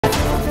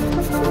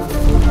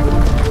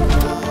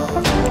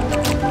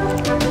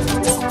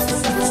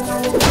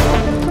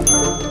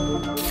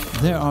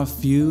There are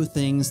few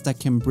things that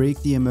can break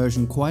the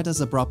immersion quite as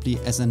abruptly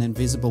as an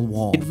invisible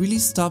wall. It really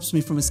stops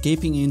me from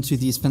escaping into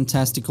these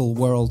fantastical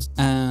worlds,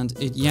 and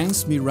it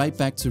yanks me right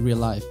back to real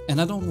life.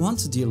 And I don't want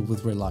to deal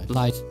with real life,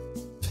 like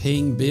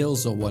paying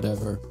bills or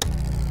whatever.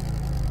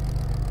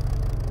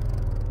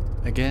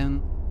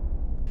 Again.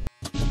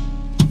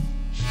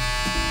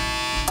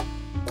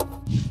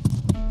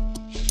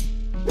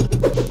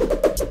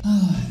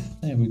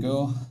 There we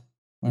go.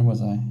 Where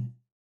was I?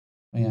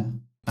 Oh yeah.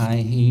 I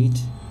hate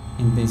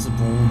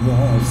invisible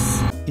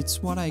walls.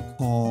 It's what I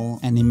call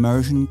an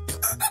immersion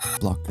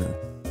blocker.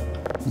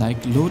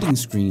 Like loading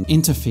screen,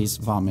 interface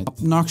vomit,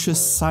 obnoxious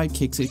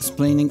sidekicks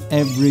explaining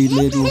every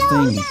little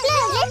thing.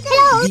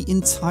 The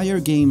entire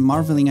game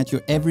marveling at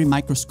your every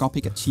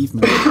microscopic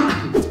achievement.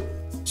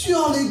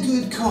 Jolly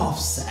good cough,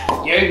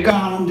 Sam. You're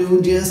gonna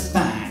do just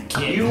fine,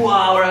 kid. You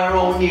are our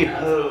only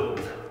hope.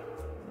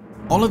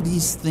 All of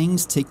these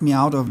things take me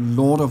out of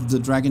Lord of the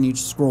Dragon Age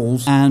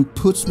scrolls and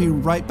puts me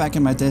right back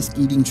at my desk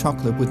eating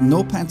chocolate with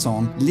no pants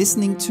on,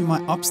 listening to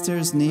my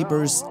upstairs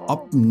neighbor's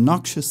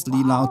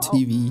obnoxiously loud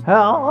TV.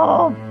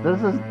 Help! This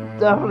is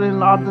definitely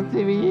not the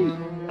TV.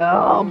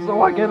 Help,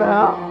 so I can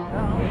help.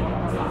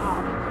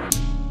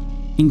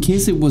 In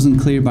case it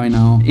wasn't clear by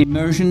now,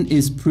 immersion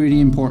is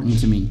pretty important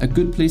to me. A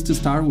good place to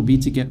start would be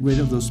to get rid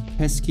of those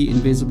pesky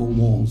invisible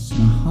walls.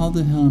 Now how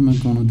the hell am I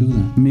gonna do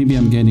that? Maybe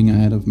I'm getting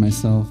ahead of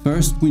myself.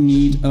 First we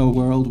need a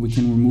world we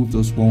can remove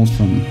those walls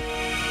from.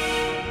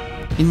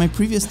 In my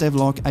previous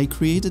devlog, I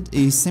created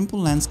a simple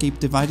landscape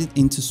divided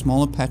into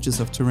smaller patches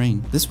of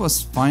terrain. This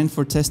was fine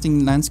for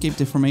testing landscape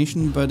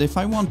deformation, but if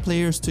I want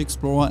players to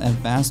explore a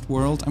vast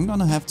world, I'm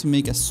gonna have to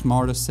make a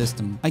smarter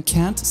system. I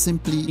can't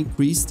simply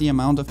increase the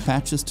amount of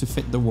patches to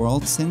fit the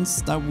world,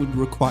 since that would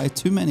require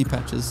too many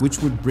patches, which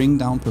would bring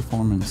down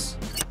performance.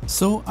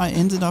 So I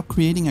ended up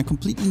creating a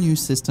completely new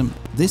system.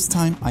 This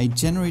time I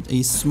generate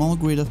a small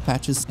grid of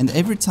patches, and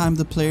every time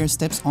the player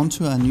steps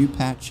onto a new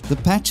patch, the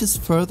patches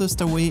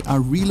furthest away are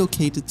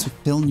relocated to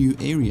fill new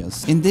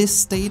areas. In this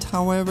state,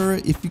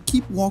 however, if you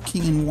keep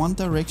walking in one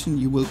direction,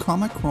 you will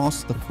come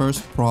across the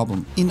first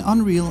problem. In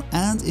Unreal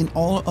and in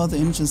all other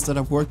engines that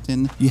I've worked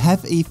in, you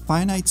have a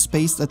finite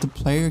space that the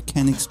player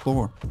can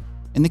explore.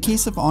 In the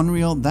case of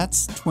Unreal,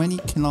 that's 20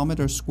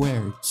 kilometers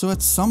squared. So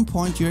at some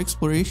point your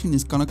exploration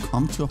is gonna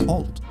come to a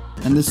halt.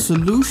 And the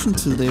solution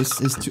to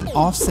this is to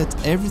offset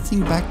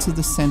everything back to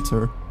the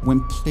center when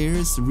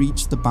players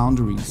reach the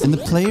boundaries. And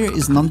the player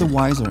is none the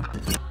wiser.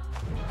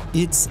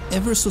 It's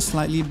ever so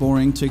slightly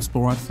boring to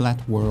explore a flat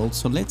world,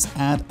 so let's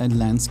add a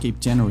landscape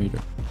generator.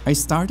 I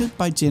started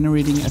by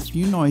generating a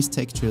few noise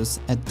textures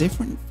at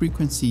different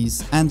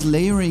frequencies and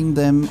layering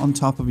them on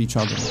top of each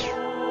other.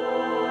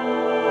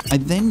 I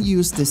then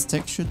used this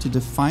texture to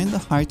define the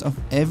height of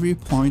every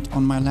point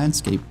on my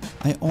landscape.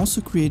 I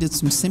also created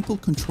some simple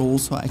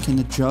controls so I can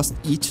adjust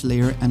each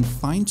layer and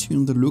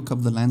fine-tune the look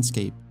of the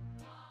landscape.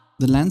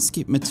 The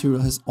landscape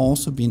material has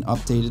also been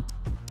updated.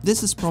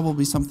 This is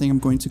probably something I'm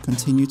going to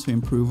continue to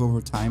improve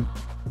over time.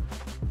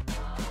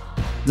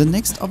 The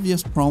next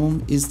obvious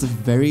problem is the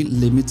very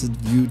limited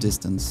view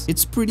distance.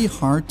 It's pretty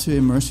hard to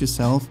immerse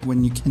yourself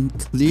when you can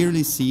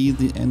clearly see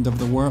the end of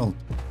the world.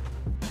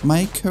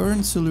 My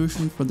current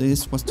solution for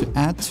this was to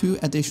add 2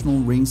 additional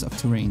rings of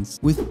terrains.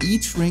 With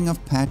each ring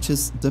of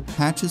patches, the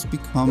patches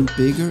become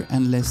bigger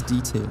and less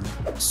detailed.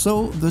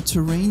 So the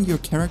terrain your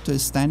character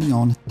is standing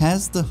on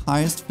has the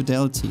highest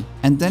fidelity,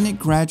 and then it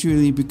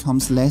gradually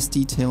becomes less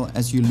detailed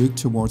as you look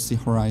towards the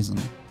horizon.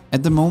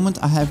 At the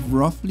moment I have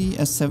roughly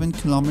a 7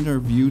 kilometer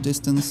view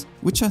distance,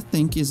 which I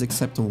think is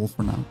acceptable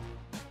for now.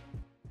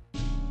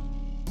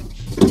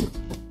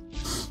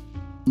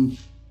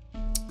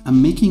 I'm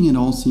making it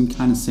all seem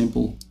kind of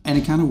simple, and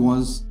it kind of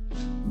was,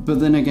 but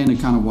then again it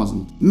kind of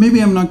wasn't.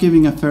 Maybe I'm not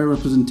giving a fair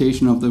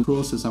representation of the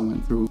process I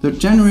went through. The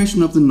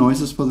generation of the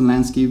noises for the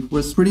landscape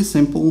was pretty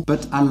simple,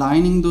 but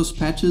aligning those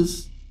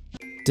patches,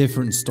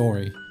 different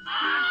story.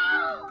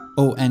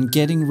 Oh, and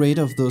getting rid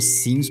of those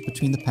seams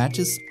between the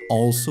patches,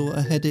 also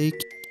a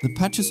headache. The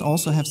patches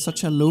also have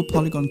such a low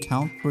polygon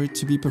count for it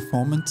to be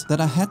performant that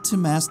I had to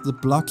mask the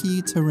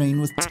blocky terrain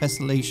with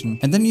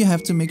tessellation. And then you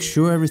have to make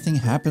sure everything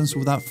happens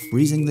without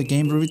freezing the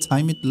game every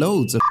time it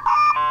loads.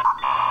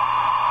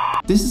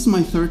 This is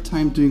my 3rd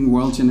time doing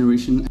world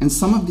generation, and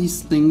some of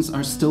these things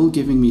are still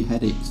giving me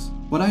headaches.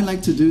 What I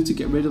like to do to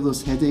get rid of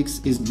those headaches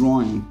is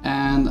drawing,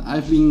 and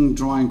I've been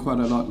drawing quite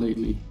a lot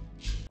lately.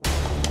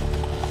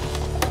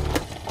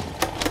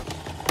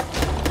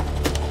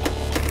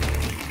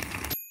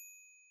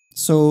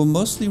 So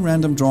mostly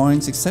random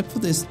drawings, except for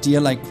this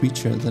deer-like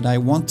creature that I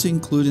want to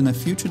include in a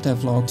future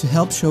devlog to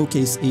help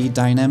showcase a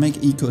dynamic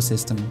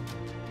ecosystem.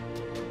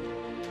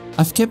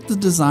 I've kept the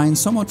design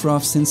somewhat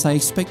rough since I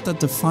expect that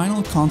the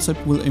final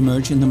concept will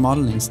emerge in the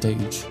modeling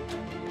stage.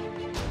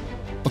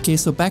 Okay,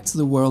 so back to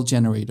the world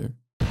generator.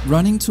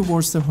 Running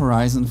towards the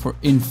horizon for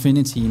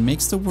infinity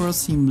makes the world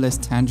seem less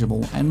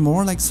tangible and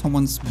more like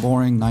someone's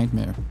boring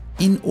nightmare.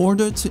 In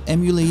order to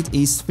emulate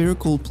a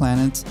spherical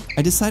planet,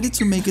 I decided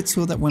to make it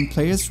so that when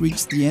players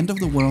reach the end of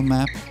the world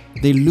map,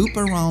 they loop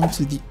around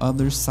to the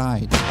other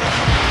side.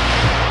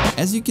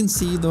 As you can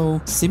see though,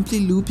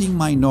 simply looping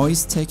my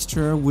noise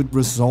texture would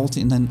result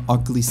in an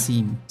ugly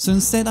scene. So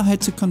instead I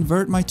had to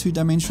convert my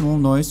 2-dimensional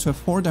noise to a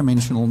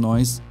 4-dimensional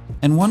noise.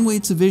 And one way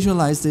to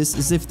visualize this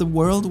is if the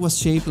world was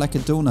shaped like a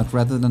donut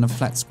rather than a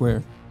flat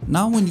square.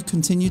 Now when you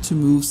continue to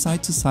move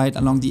side to side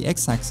along the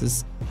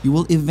x-axis, you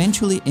will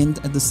eventually end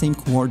at the same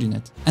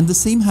coordinate. And the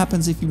same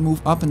happens if you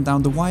move up and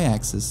down the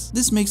y-axis.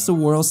 This makes the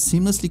world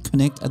seamlessly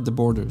connect at the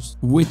borders,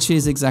 which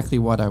is exactly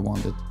what I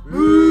wanted.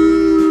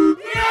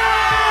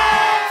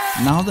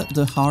 Now that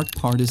the hard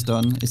part is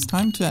done, it's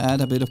time to add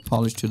a bit of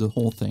polish to the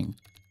whole thing.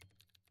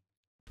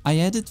 I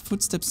added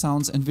footstep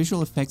sounds and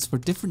visual effects for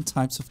different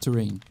types of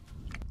terrain.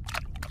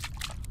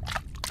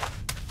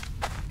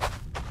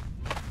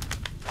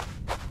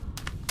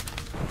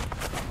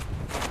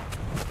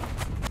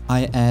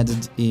 I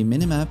added a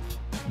minimap,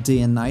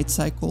 day and night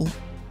cycle,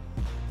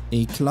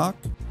 a clock,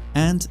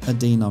 and a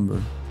day number.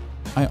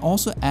 I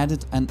also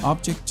added an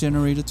object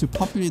generator to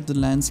populate the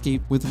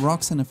landscape with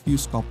rocks and a few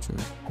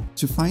sculptures.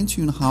 To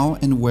fine-tune how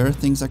and where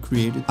things are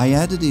created, I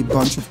added a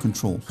bunch of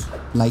controls,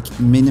 like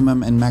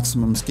minimum and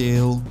maximum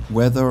scale,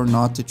 whether or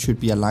not it should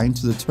be aligned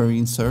to the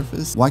terrain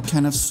surface, what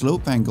kind of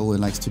slope angle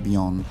it likes to be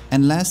on,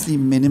 and lastly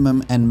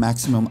minimum and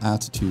maximum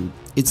altitude.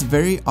 It's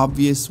very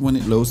obvious when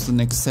it loads the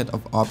next set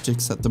of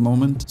objects at the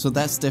moment, so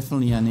that's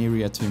definitely an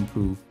area to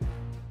improve.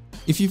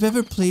 If you've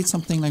ever played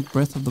something like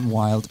Breath of the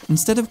Wild,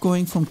 instead of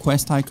going from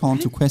quest icon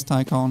to quest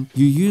icon,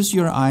 you use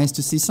your eyes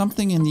to see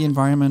something in the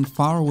environment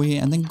far away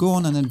and then go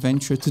on an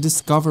adventure to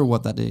discover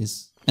what that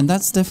is. And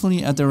that's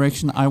definitely a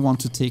direction I want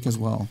to take as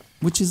well,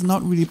 which is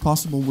not really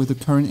possible with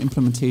the current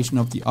implementation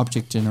of the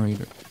object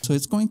generator. So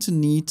it's going to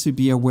need to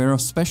be aware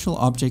of special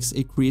objects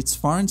it creates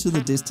far into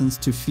the distance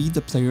to feed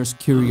the player's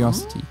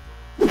curiosity.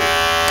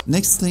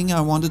 Next thing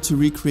I wanted to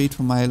recreate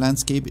for my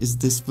landscape is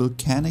this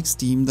volcanic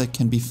steam that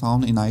can be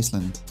found in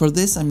Iceland. For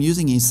this I'm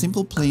using a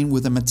simple plane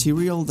with a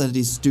material that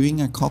is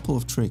doing a couple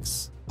of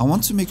tricks. I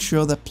want to make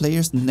sure that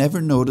players never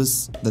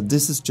notice that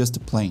this is just a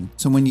plane.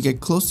 So when you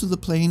get close to the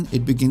plane,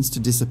 it begins to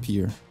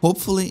disappear.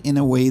 Hopefully in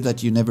a way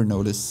that you never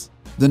notice.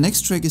 The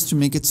next trick is to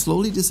make it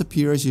slowly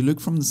disappear as you look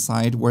from the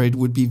side, where it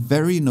would be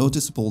very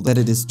noticeable that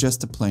it is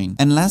just a plane.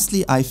 And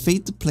lastly, I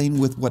fade the plane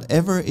with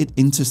whatever it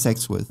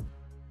intersects with.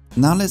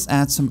 Now let's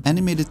add some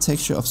animated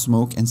texture of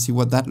smoke and see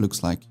what that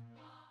looks like.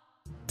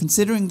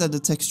 Considering that the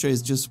texture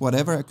is just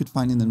whatever I could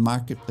find in the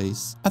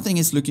marketplace, I think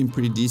it's looking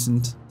pretty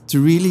decent.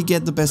 To really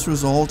get the best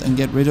result and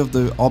get rid of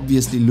the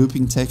obviously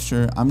looping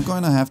texture, I'm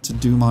going to have to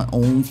do my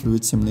own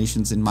fluid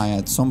simulations in Maya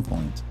at some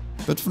point.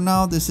 But for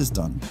now, this is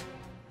done.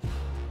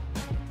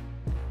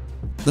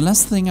 The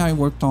last thing I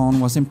worked on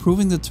was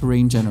improving the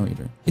terrain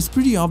generator. It's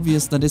pretty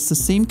obvious that it's the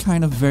same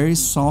kind of very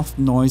soft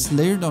noise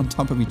layered on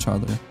top of each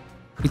other.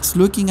 It's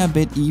looking a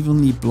bit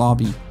evenly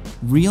blobby.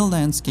 Real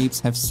landscapes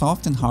have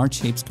soft and hard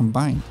shapes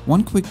combined.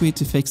 One quick way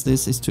to fix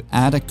this is to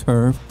add a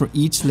curve for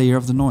each layer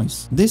of the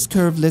noise. This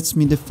curve lets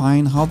me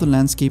define how the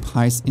landscape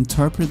heights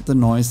interpret the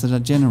noise that I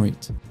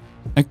generate.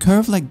 A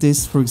curve like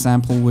this, for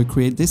example, will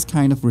create this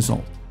kind of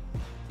result.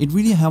 It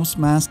really helps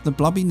mask the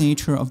blobby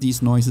nature of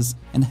these noises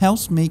and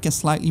helps make a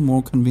slightly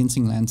more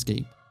convincing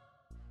landscape.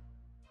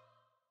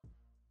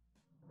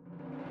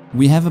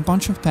 We have a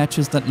bunch of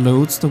patches that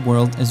loads the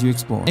world as you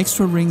explore.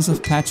 Extra rings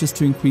of patches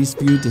to increase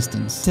view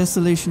distance.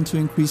 Tessellation to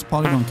increase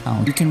polygon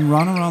count. You can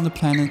run around the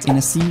planet in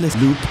a seamless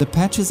loop. The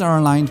patches are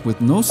aligned with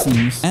no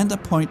seams and a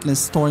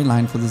pointless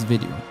storyline for this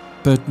video.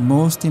 But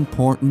most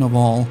important of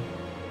all,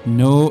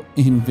 no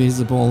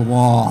invisible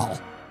wall.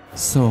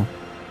 So,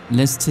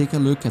 let's take a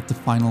look at the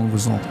final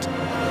result.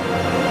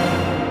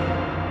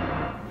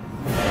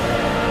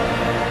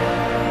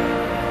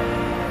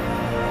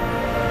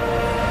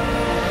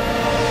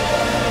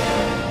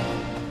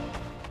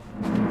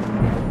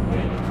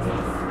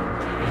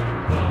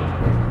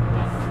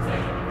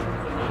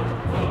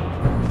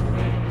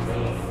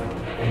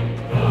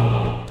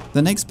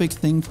 The next big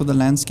thing for the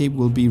landscape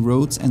will be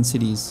roads and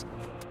cities.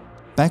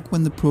 Back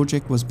when the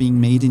project was being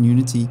made in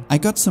Unity, I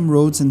got some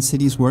roads and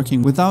cities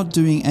working without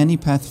doing any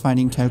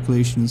pathfinding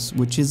calculations,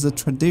 which is a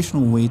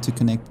traditional way to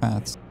connect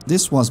paths.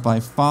 This was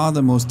by far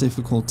the most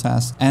difficult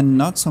task and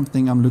not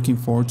something I'm looking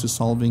forward to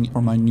solving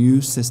for my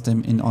new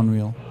system in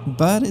Unreal.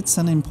 But it's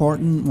an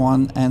important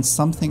one and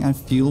something I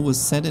feel will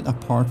set it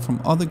apart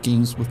from other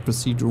games with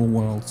procedural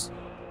worlds.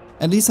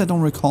 At least I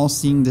don't recall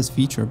seeing this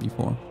feature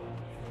before.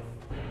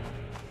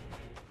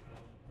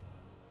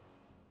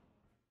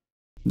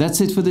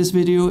 That's it for this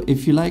video.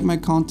 If you like my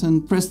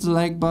content, press the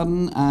like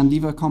button and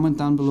leave a comment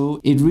down below.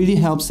 It really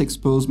helps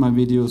expose my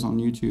videos on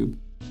YouTube.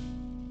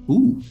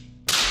 Ooh.